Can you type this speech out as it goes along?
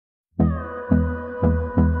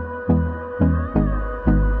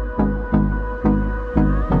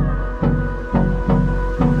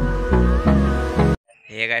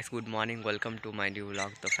Hey guys, good morning, welcome to my new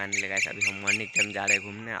vlog. तो finally guys अभी हम morning time जा रहे हैं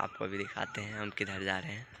घूमने। आपको अभी दिखाते हैं हम किधर जा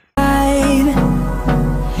रहे हैं।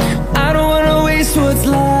 I don't wanna waste what's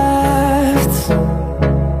left.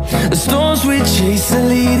 The storms we chase are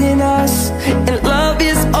leading us, and love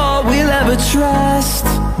is all we'll ever trust.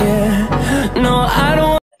 Yeah, no, I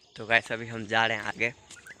don't. तो गाइस अभी हम जा रहे हैं आगे,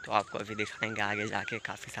 तो आपको अभी दिखाएंगे आगे जाके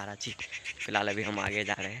काफ़ी सारा चीज़। फिलहाल अभी हम आगे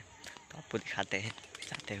जा रहे हैं, तो आपको दिखाते हैं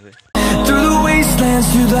जाते हुए। Through the wastelands,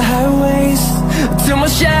 through the highways, till my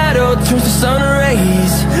shadow turns to sun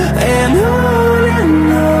rays, and on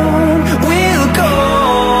we'll go.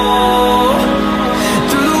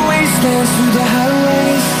 Through the wastelands, through the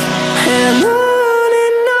highways, and on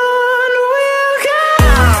we'll go.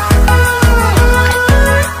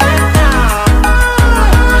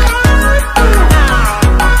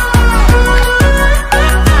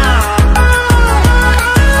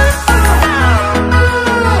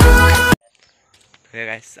 तो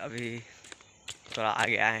गाइस अभी थोड़ा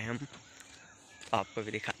आगे आए हैं हम, तो आपको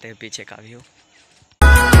भी दिखाते हैं पीछे का व्यू।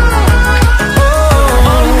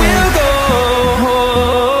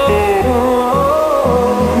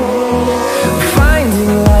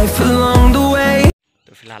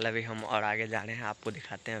 तो फिलहाल अभी हम और आगे जा रहे हैं, आपको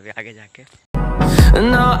दिखाते हैं अभी आगे जाके।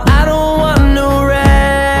 No, I don't want no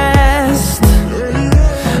rest.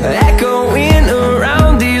 Echoing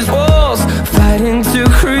around these walls, fighting to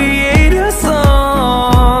create a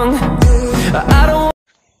song. I don't.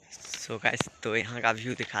 So guys तो यहाँ का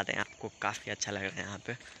व्यू दिखाते हैं आपको, काफ़ी अच्छा लग रहा है यहाँ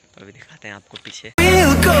पे। तो अभी दिखाते हैं आपको पीछे।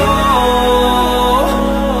 We'll go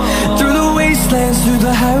through the wastelands, through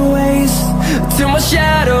the highways, till my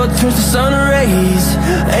shadow turns to sun rays,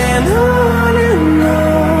 and on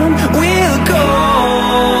we'll go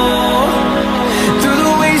through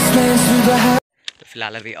the wastelands, through the highways. तो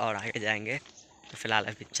फिलहाल अभी और आगे जाएंगे, तो फिलहाल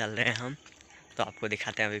अभी चल रहे हैं हम, तो आपको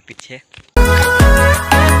दिखाते हैं अभी पीछे।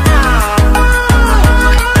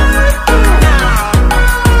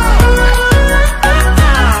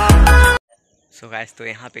 सो गाइस तो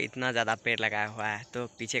यहाँ पे इतना ज़्यादा पेड़ लगाया हुआ है, तो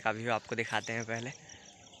पीछे का व्यू आपको दिखाते हैं पहले,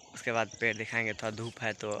 उसके बाद पेड़ दिखाएंगे। थोड़ा धूप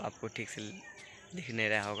है तो आपको ठीक से दिख नहीं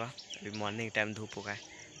रहा होगा, अभी मॉर्निंग टाइम धूप होगा।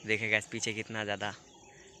 देखिए गाइस पीछे कितना ज़्यादा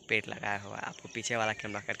पेड़ लगाया हुआ है। आपको पीछे वाला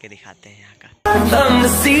कैमरा करके दिखाते हैं यहाँ का।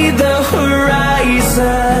 See the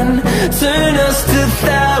horizon, turn us to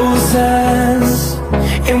thousands,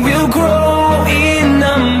 and we'll grow in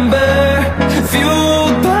number,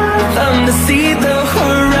 fueled by them to see the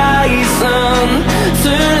horizon,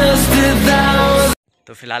 turn us to thousands.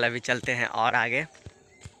 तो फिलहाल अभी चलते हैं और आगे,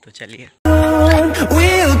 तो चलिए।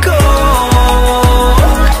 We'll go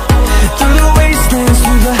through the wastelands,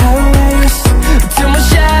 through the highways, till my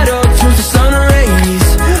shadow turns to sun rays,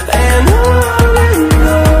 and on.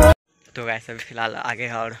 तो गैस अभी फ़िलहाल आगे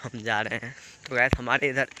और हम जा रहे हैं। तो गैस हमारे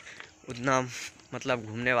इधर उतना मतलब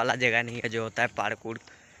घूमने वाला जगह नहीं है, जो होता है पार्क उर्क,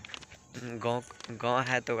 गांव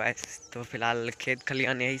है। तो गैस तो फिलहाल खेत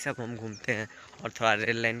खलियान यही सब हम घूमते हैं, और थोड़ा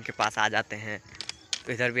रेल लाइन के पास आ जाते हैं।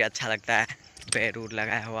 तो इधर भी अच्छा लगता है, पेड़ उड़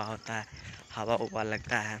लगाया हुआ होता है, हवा उवा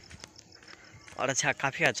लगता है, और अच्छा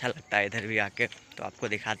काफ़ी अच्छा लगता है इधर भी आके। तो आपको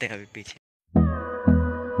दिखाते हैं अभी पीछे।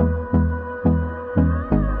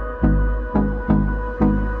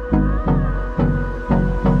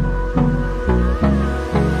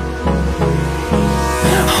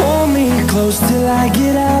 Close till I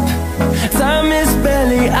get up, time is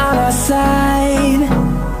barely on our side.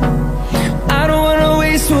 I don't wanna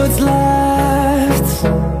waste what's left.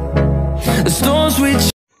 The storms we.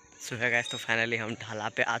 सुबह गए तो फाइनली हम ढाला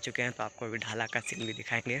पे आ चुके हैं, तो आपको भी ढाला का सीन भी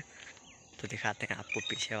दिखाएंगे। तो दिखाते हैं आपको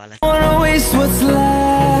पीछे वाला। Wanna waste what's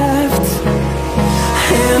left,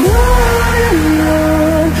 and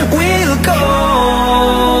on we'll go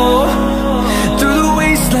through the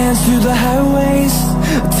wastelands, through the highways,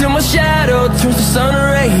 till my shadow turns to sun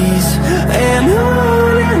rays, and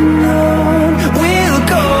on we'll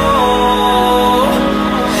go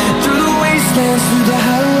through the wastelands, through the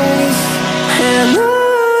highways, and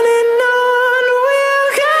on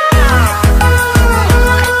we'll go.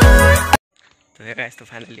 तो है guys तो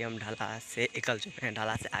finally हम ढाला से निकल चुके हैं,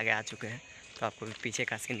 ढाला से आगे आ चुके हैं। तो आपको पीछे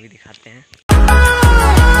का सीन भी दिखाते हैं।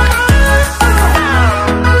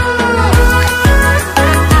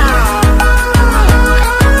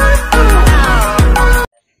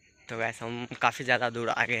 तो वैसे हम काफ़ी ज़्यादा दूर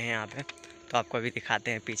आ गए हैं यहाँ पे, तो आपको अभी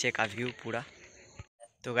दिखाते हैं पीछे का व्यू पूरा।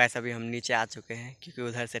 तो गैस अभी हम नीचे आ चुके हैं, क्योंकि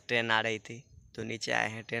उधर से ट्रेन आ रही थी, तो नीचे आए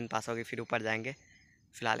हैं। ट्रेन पास होगी फिर ऊपर जाएंगे।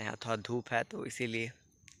 फ़िलहाल यहाँ थोड़ा धूप है, तो इसीलिए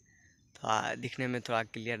थोड़ा दिखने में थोड़ा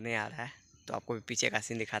क्लियर नहीं आ रहा है। तो आपको भी पीछे का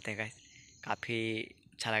सीन दिखाते हैं गैस। काफ़ी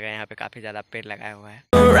अच्छा लगा, यहाँ पे काफ़ी ज़्यादा पेड़ लगाया हुआ है।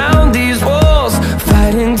 Around these walls,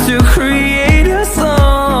 fighting to create a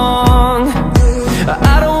song.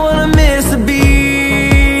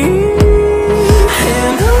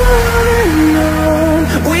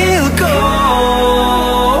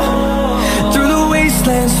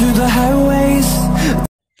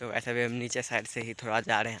 Guys अभी हम नीचे साइड से ही थोड़ा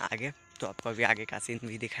जा रहे हैं आगे, तो आपको अभी आगे का सीन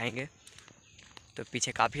भी दिखाएंगे। तो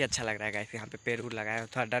पीछे काफ़ी अच्छा लग रहा है गाइस, यहाँ पे पेड़ उड़ लगा है,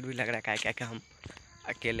 थोड़ा डर भी लग रहा है क्या क्या हम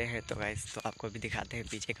अकेले हैं। तो गाइस तो आपको भी दिखाते हैं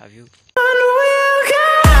पीछे का व्यू।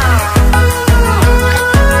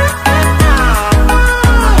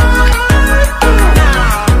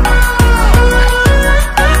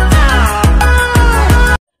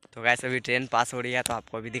 तो गाइस अभी ट्रेन पास हो रही है, तो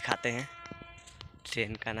आपको अभी दिखाते हैं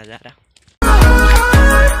ट्रेन का नज़ारा।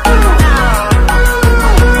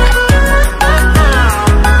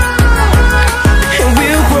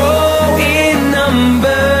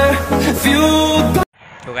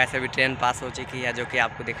 तो गाइस अभी ट्रेन पास हो चुकी है, जो कि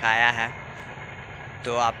आपको दिखाया है।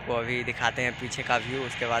 तो आपको अभी दिखाते हैं पीछे का व्यू,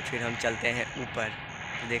 उसके बाद फिर हम चलते हैं ऊपर।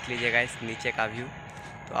 तो देख लीजिए गाइस नीचे का व्यू।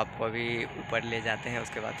 तो आपको अभी ऊपर ले जाते हैं,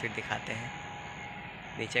 उसके बाद फिर दिखाते हैं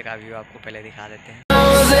नीचे का व्यू। आपको पहले दिखा देते हैं।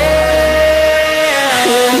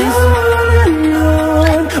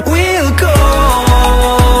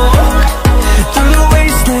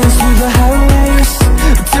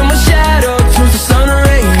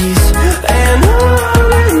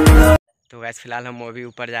 तो गैस फिलहाल हम अभी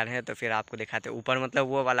ऊपर जा रहे हैं, तो फिर आपको दिखाते हैं ऊपर, मतलब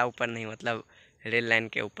वो वाला ऊपर नहीं, मतलब रेल लाइन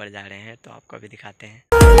के ऊपर जा रहे हैं। तो आपको अभी दिखाते हैं।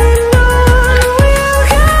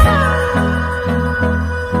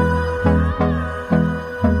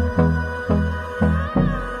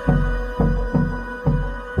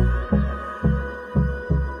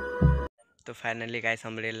 तो फाइनली गाइस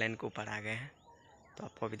हम रेल लाइन के ऊपर आ गए हैं। तो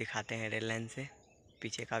आपको अभी दिखाते हैं रेल लाइन से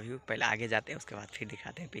पीछे का व्यू। पहले आगे जाते हैं, उसके बाद फिर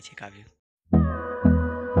दिखाते हैं पीछे का व्यू।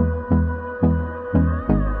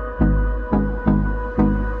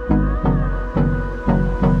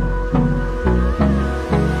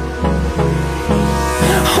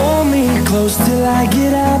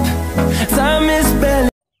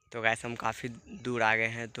 तो गैस हम काफ़ी दूर आ गए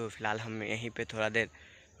हैं, तो फिलहाल हम यहीं पे थोड़ा देर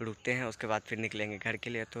रुकते हैं, उसके बाद फिर निकलेंगे घर के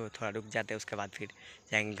लिए। तो थोड़ा रुक जाते हैं, उसके बाद फिर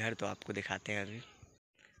जाएंगे घर। तो आपको दिखाते हैं अभी।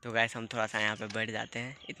 तो गैस हम थोड़ा सा यहाँ पे बैठ जाते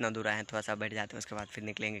हैं, इतना दूर आए हैं, थोड़ा सा बैठ जाते हैं, उसके बाद फिर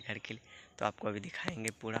निकलेंगे घर के लिए। तो आपको अभी दिखाएंगे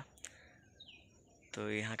पूरा। तो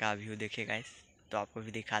यहाँ का व्यू देखिए गैस। तो आपको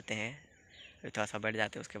भी दिखाते हैं, थोड़ा सा बैठ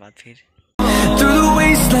जाते हैं, उसके बाद फिर through the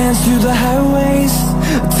wastelands, through the highways,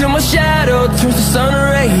 till my shadow turns to sun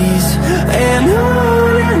rays, and on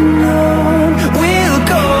we'll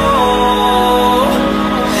go.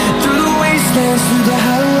 Through the wastelands, through the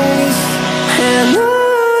highways, and on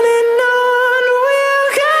we'll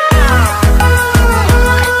go.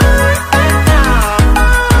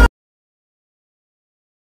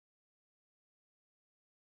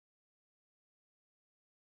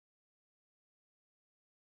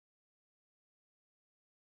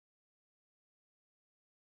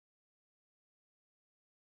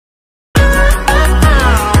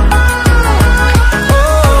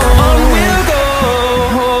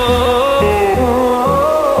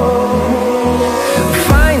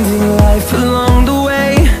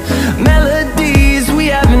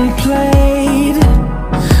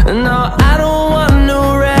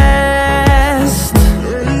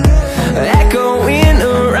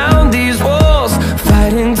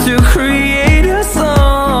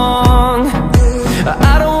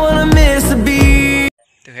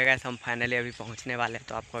 Gas हम फाइनली अभी पहुंचने वाले हैं।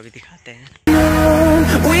 तो आपको अभी दिखाते हैं।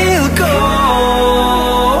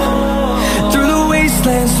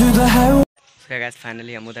 तो गैस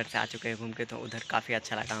फाइनली हम उधर से आ चुके हैं घूम के। तो उधर काफ़ी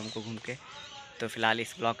अच्छा लगा हमको घूम के। तो फिलहाल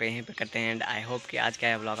इस ब्लॉग को यहीं पे करते हैं एंड आई होप कि आज का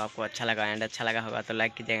यह ब्लॉग आपको अच्छा लगा एंड अच्छा लगा होगा तो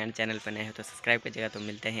लाइक कीजिएगा एंड चैनल पर नए हो तो सब्सक्राइब कीजिएगा। तो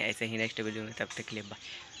मिलते हैं ऐसे ही नेक्स्ट वीडियो में, तब तक के लिए बाय,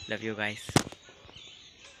 लव यू गाइस।